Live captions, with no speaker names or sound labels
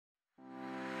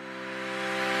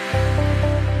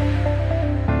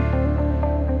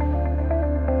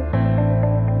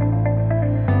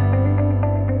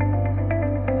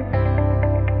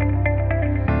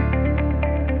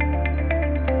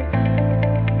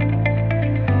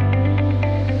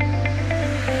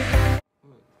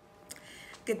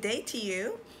good day to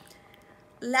you.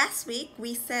 Last week,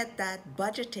 we said that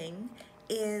budgeting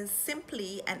is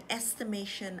simply an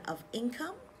estimation of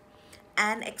income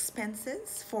and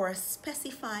expenses for a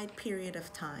specified period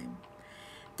of time.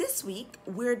 This week,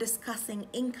 we're discussing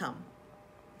income.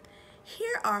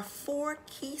 Here are 4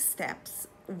 key steps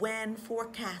when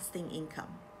forecasting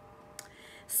income.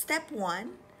 Step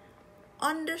 1,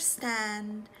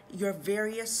 understand your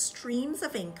various streams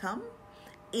of income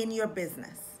in your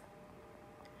business.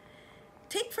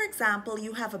 Take, for example,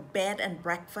 you have a bed and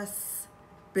breakfast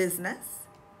business.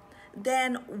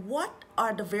 Then what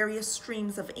are the various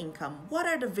streams of income? What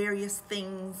are the various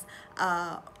things,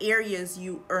 areas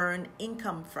you earn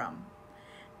income from?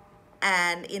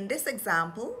 And in this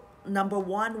example, number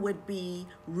 1 would be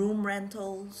room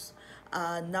rentals.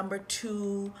 Number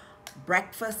 2,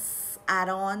 breakfast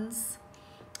add-ons.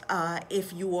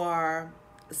 If you are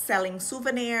selling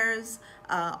souvenirs,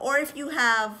 or if you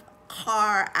have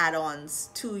car add-ons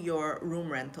to your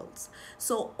room rentals.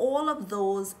 So all of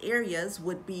those areas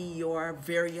would be your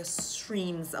various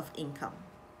streams of income.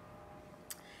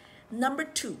 Number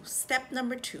 2, step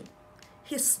number 2,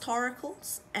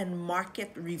 historicals and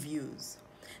market reviews.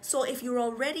 So if you're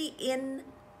already in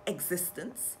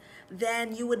existence,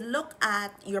 then you would look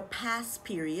at your past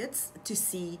periods to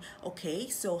see, okay,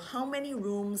 so how many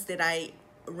rooms did I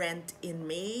rent in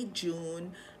May,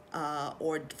 June,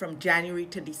 or from January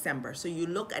to December. So you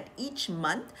look at each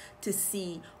month to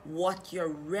see what your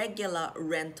regular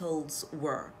rentals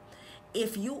were.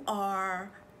 If you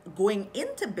are going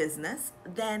into business,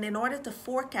 then in order to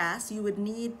forecast, you would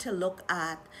need to look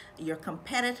at your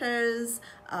competitors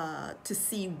to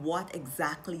see what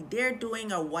exactly they're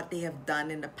doing or what they have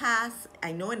done in the past.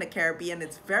 I know in the Caribbean,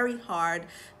 it's very hard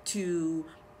to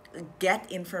get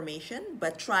information,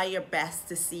 but try your best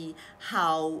to see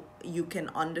how you can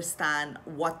understand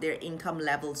what their income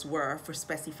levels were for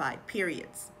specified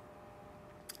periods.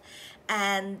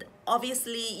 And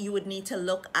obviously you would need to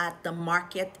look at the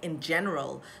market in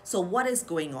general. So what is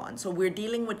going on? So we're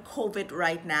dealing with COVID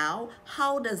right now.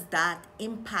 How does that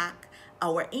impact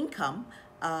our income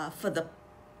for the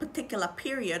particular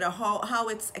period, or how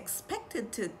it's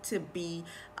expected to be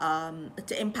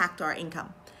to impact our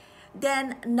income?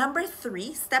 Then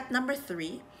step number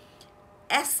 3,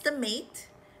 estimate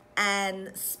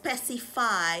and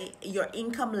specify your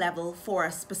income level for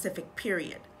a specific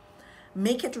period.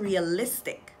 Make it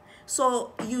realistic.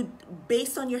 So you,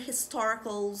 based on your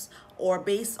historicals or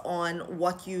based on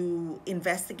what you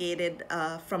investigated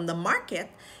from the market,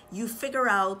 you figure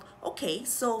out, okay,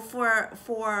 so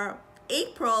for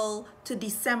April to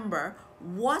December,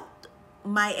 what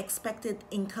my expected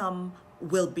income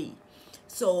will be.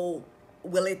 So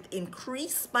will it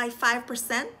increase by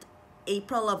 5%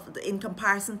 in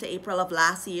comparison to April of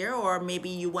last year, or maybe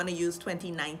you want to use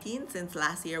 2019 since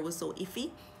last year was so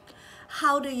iffy?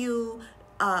 How do you,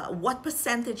 what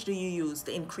percentage do you use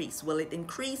to increase? Will it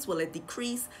increase? Will it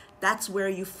decrease? That's where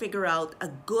you figure out a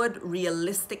good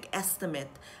realistic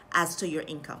estimate as to your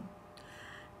income.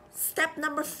 Step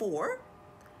number 4,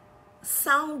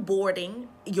 soundboarding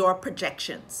your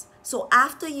projections. So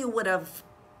after you would have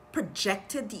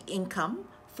projected the income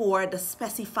for the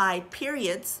specified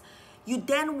periods, you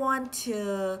then want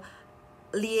to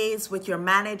liaise with your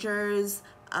managers,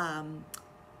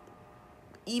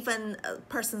 even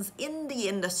persons in the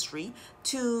industry,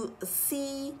 to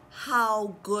see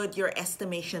how good your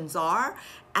estimations are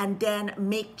and then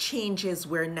make changes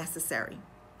where necessary.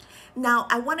 Now,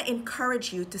 I want to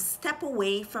encourage you to step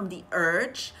away from the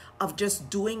urge of just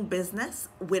doing business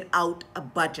without a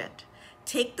budget.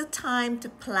 Take the time to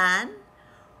plan,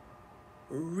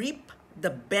 reap the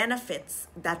benefits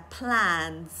that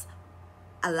plans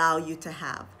allow you to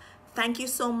have. Thank you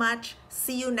so much.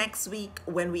 See you next week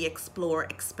when we explore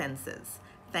expenses.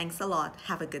 Thanks a lot.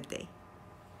 Have a good day.